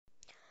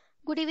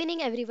Good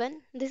evening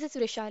everyone. This is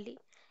Vrushali.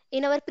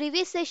 In our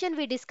previous session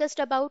we discussed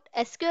about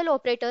SQL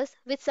operators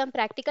with some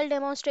practical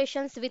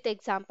demonstrations with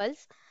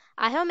examples.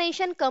 I have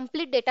mentioned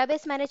complete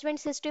database management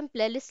system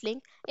playlist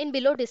link in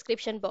below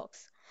description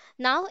box.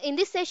 Now in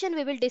this session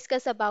we will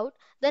discuss about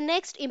the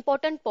next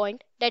important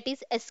point, that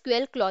is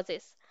SQL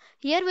clauses.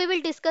 Here we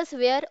will discuss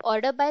where,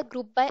 order by,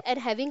 group by and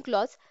having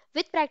clause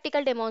with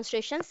practical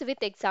demonstrations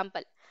with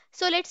example.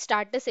 So let's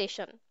start the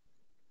session.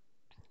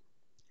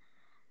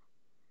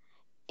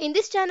 In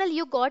this channel,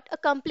 you got a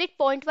complete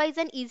point-wise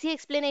and easy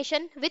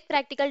explanation with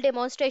practical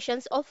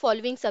demonstrations of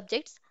following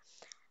subjects.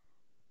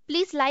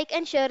 Please like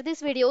and share these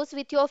videos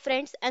with your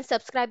friends and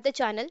subscribe the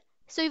channel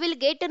so you will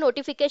get the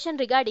notification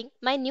regarding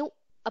my new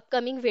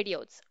upcoming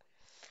videos.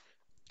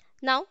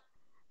 Now,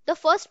 the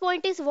first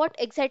point is what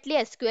exactly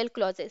SQL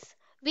clauses.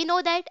 We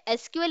know that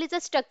SQL is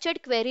a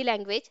structured query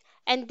language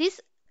and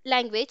this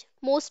language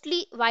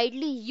mostly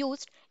widely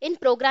used in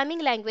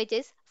programming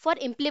languages for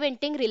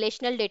implementing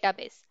relational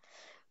database.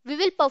 We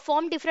will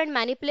perform different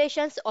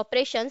manipulations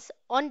operations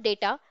on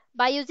data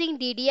by using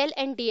DDL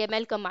and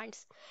DML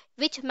commands,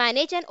 which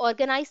manage and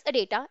organize the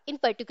data in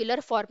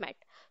particular format.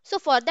 So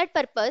for that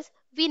purpose,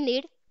 we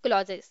need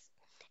clauses.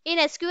 In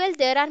SQL,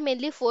 there are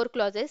mainly four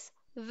clauses: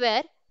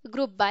 where,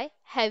 group by,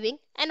 having,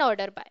 and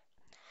order by.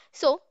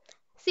 So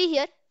see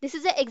here, this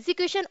is the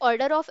execution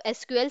order of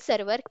SQL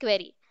Server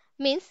query.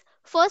 Means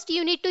first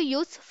you need to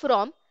use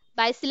from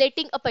by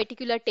selecting a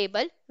particular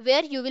table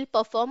where you will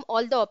perform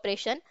all the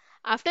operation.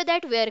 After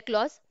that where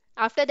clause,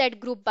 after that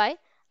group by,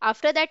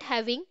 after that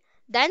having,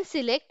 then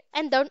select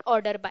and then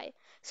order by.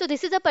 So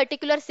this is a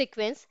particular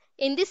sequence.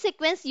 In this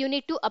sequence you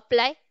need to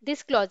apply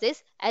these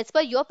clauses as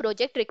per your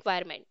project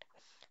requirement.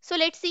 So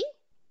let's see.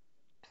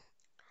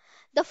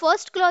 The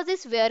first clause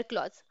is where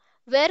clause.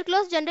 Where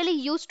clause generally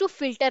used to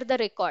filter the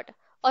record,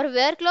 or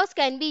where clause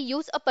can be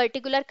used a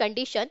particular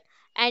condition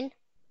and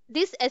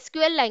this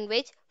SQL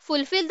language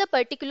fulfill the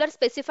particular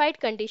specified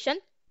condition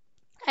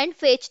and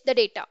fetch the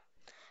data.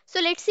 So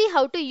let's see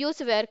how to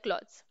use where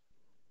clause.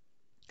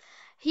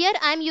 Here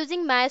I am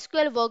using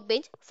MySQL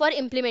Workbench for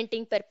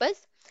implementing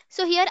purpose.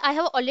 So here I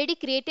have already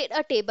created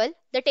a table.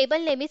 The table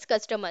name is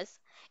customers.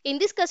 In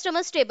this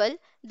customers table,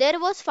 there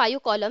was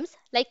 5 columns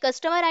like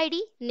customer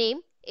ID,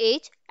 name,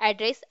 age,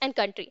 address and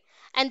country.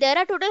 And there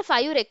are total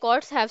 5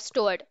 records have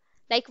stored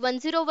like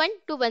 101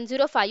 to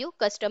 105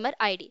 customer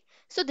ID.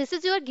 So this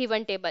is your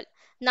given table.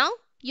 Now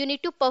you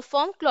need to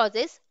perform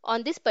clauses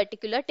on this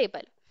particular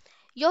table.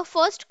 Your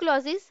first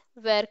clause is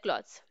where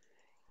clause.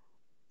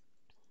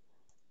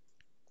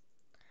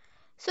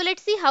 So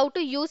let's see how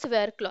to use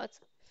where clause.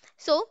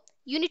 So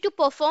you need to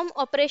perform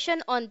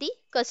operation on the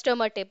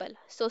customer table.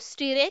 So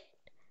select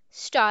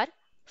star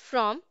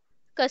from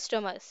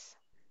customers.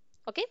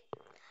 Okay.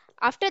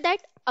 After that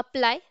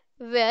apply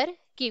where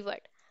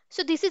keyword.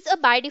 So this is a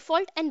by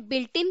default and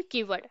built-in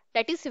keyword,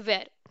 that is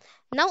where.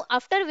 Now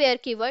after where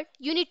keyword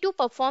you need to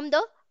perform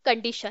the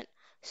condition.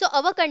 So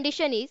our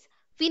condition is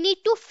we need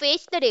to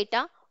fetch the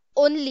data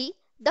only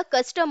the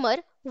customer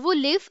who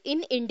live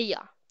in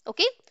India.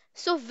 Okay.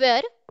 So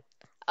where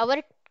our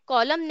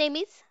column name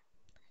is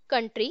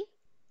country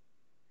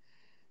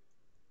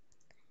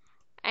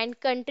and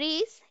country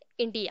is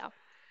India,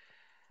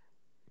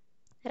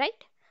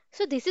 right?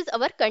 So this is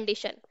our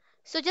condition.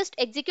 So just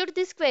execute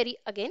this query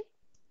again.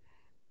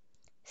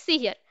 See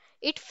here,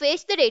 it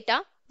fetched the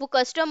data who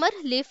customer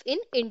live in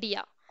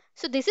India.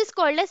 So this is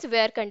called as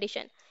where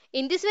condition.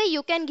 In this way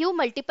you can give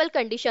multiple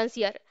conditions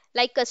here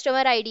like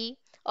customer ID,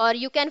 or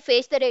you can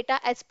fetch the data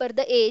as per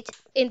the age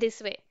in this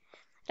way,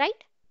 right?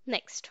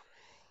 Next.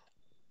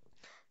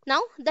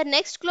 Now the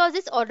next clause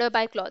is order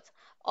by clause.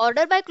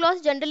 Order by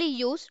clause generally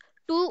used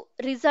to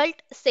result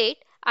set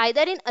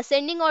either in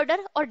ascending order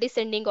or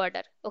descending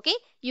order. Okay,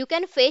 you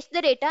can fetch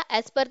the data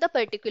as per the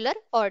particular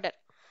order.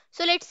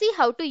 So let's see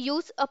how to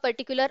use a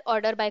particular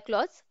order by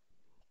clause.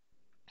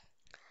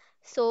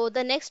 So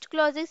the next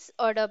clause is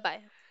order by,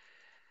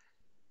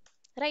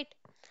 right?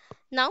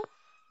 Now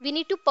we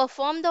need to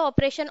perform the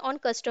operation on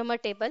customer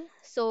table.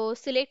 So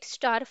select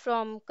star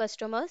from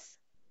customers,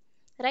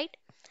 right?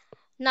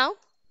 Now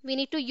we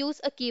need to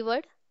use a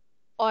keyword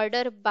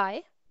order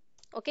by.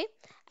 Okay,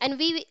 and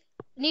we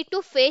need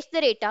to fetch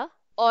the data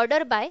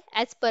order by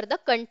as per the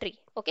country.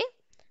 Okay,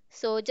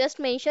 so just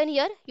mention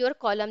here your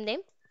column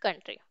name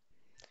country.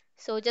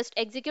 So just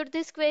execute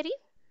this query.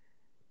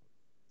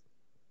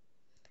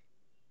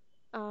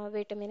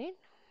 Wait a minute.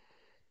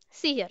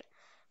 See here,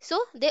 so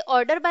they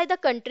order by the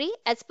country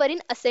as per in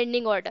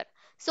ascending order.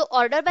 So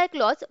order by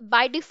clause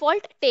by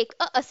default take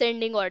a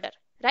ascending order,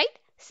 right?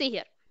 See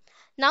here.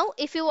 Now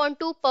if you want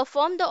to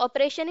perform the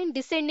operation in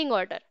descending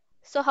order,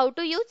 so how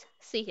to use?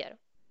 See here.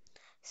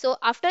 So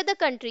after the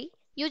country,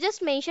 you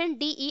just mention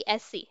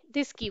DESC,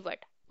 this keyword.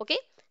 Okay.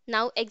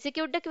 Now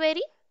execute the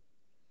query.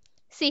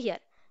 See here,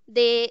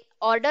 they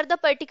order the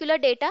particular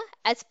data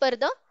as per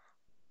the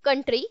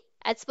country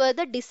as per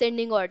the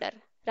descending order,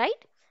 right?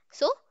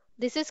 So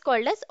this is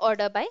called as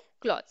order by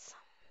clause.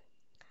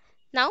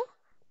 Now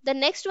the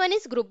next one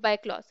is group by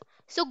clause.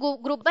 So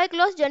group by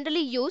clause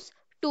generally used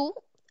to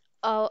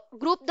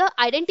group the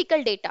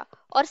identical data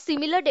or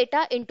similar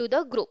data into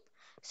the group.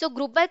 So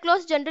group by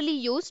clause generally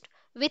used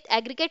with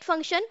aggregate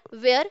function,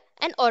 where,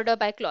 and order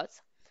by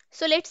clause.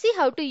 So let's see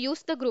how to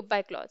use the group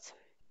by clause.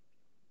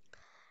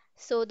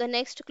 So the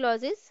next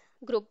clause is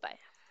group by.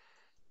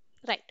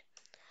 Right.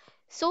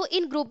 So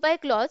in group by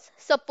clause,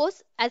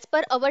 suppose as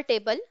per our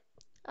table,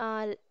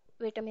 uh,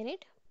 wait a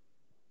minute.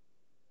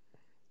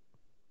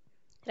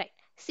 Right.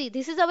 See,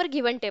 this is our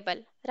given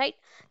table. Right.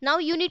 Now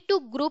you need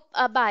to group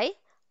by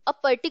a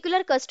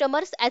particular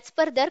customers as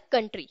per their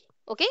country.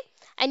 Okay.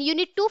 And you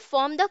need to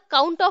form the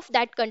count of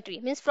that country.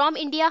 Means from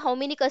India, how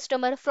many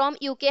customer, from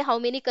UK, how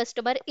many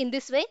customer. In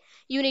this way,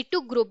 you need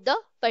to group the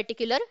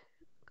particular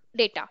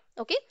data.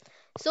 Okay.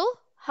 So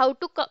how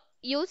to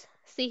use,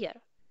 see here.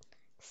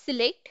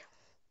 Select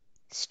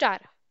star.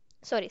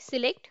 Sorry,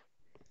 select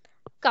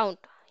count.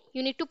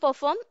 You need to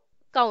perform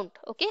count.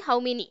 Okay, how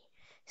many.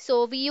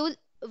 So we will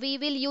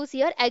use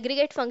here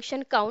aggregate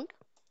function count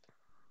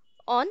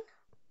on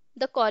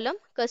the column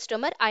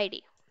customer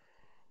ID,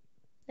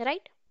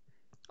 right,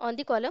 on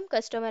the column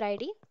customer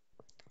ID,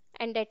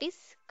 and that is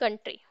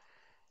country.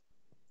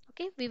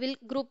 Okay, we will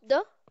group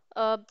the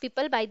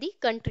people by the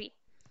country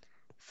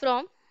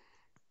from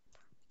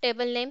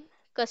table name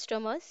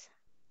customers,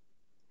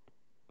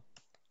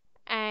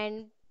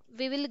 and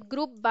we will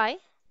group by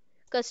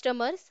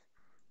customers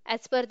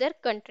as per their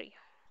country,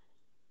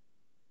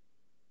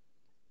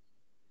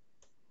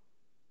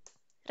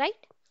 right.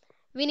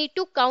 We need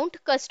to count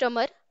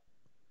customer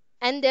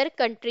and their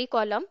country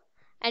column,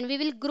 and we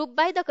will group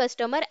by the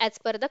customer as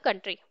per the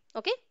country.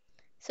 Okay,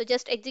 so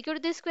just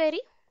execute this query.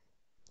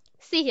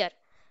 See here,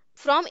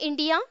 from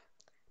India,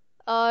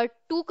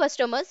 two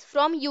customers,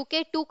 from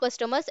UK, two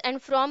customers, and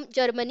from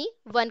Germany,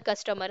 one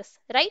customers,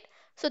 right.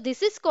 So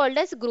this is called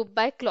as group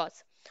by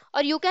clause.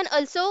 Or you can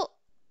also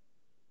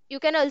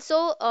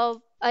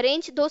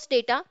arrange those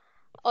data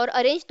or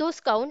arrange those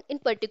count in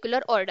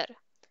particular order.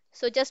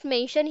 So just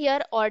mention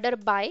here order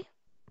by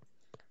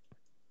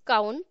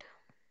count.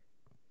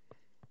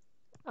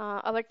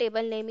 Our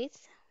table name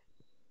is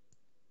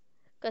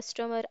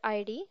customer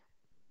ID,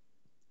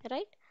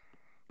 right,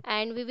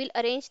 and we will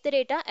arrange the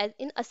data as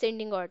in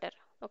ascending order.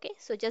 Okay,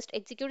 so just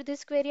execute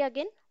this query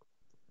again.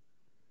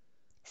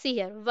 See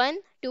here, 1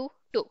 2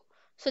 2.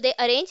 So they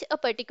arrange a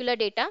particular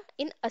data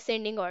in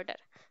ascending order.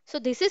 So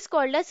this is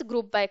called as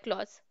group by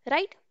clause,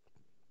 right.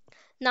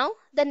 Now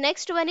the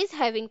next one is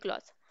having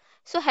clause.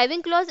 So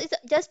having clause is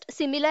just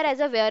similar as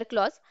a where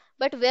clause,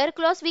 but where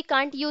clause we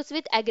can't use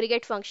with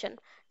aggregate function.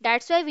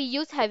 That's why we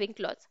use having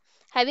clause.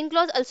 Having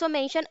clause also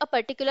mention a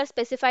particular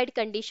specified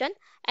condition,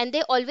 and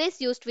they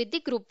always used with the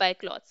group by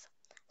clause.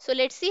 So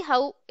let's see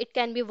how it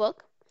can be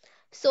work.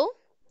 So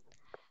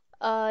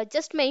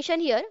just mention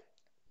here,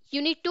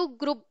 you need to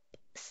group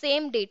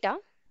same data.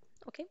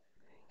 Okay,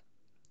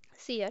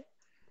 see here,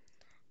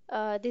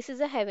 this is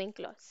a having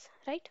clause,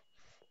 right.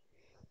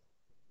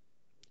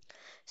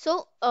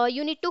 So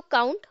you need to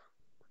count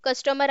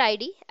customer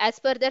ID as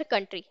per their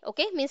country.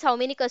 Okay, means how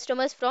many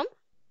customers from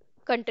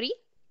country,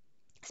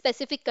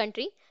 specific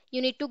country.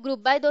 You need to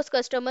group by those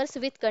customers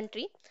with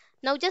country.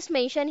 Now just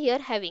mention here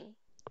having.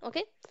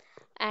 Okay,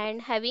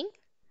 and having,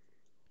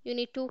 you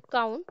need to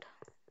count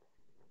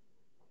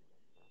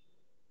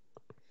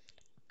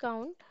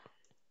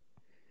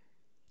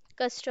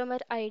customer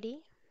ID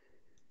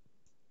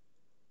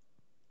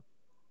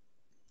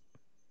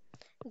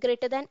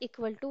greater than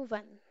equal to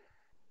 1,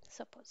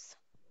 suppose.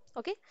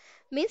 Okay,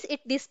 means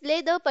it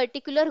display the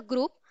particular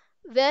group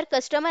where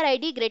customer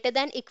ID greater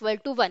than equal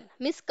to 1,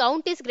 means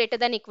count is greater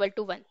than equal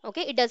to 1.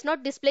 Okay, it does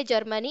not display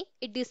Germany,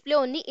 it display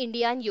only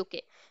India and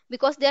UK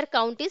because their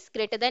count is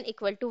greater than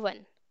equal to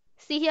 1.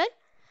 See here,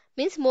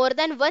 means more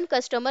than one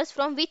customers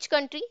from which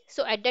country,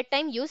 so at that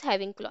time use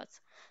having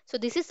clause. So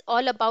this is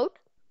all about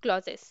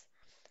clauses.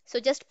 So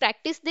just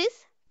practice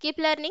this, keep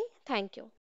learning. Thank you.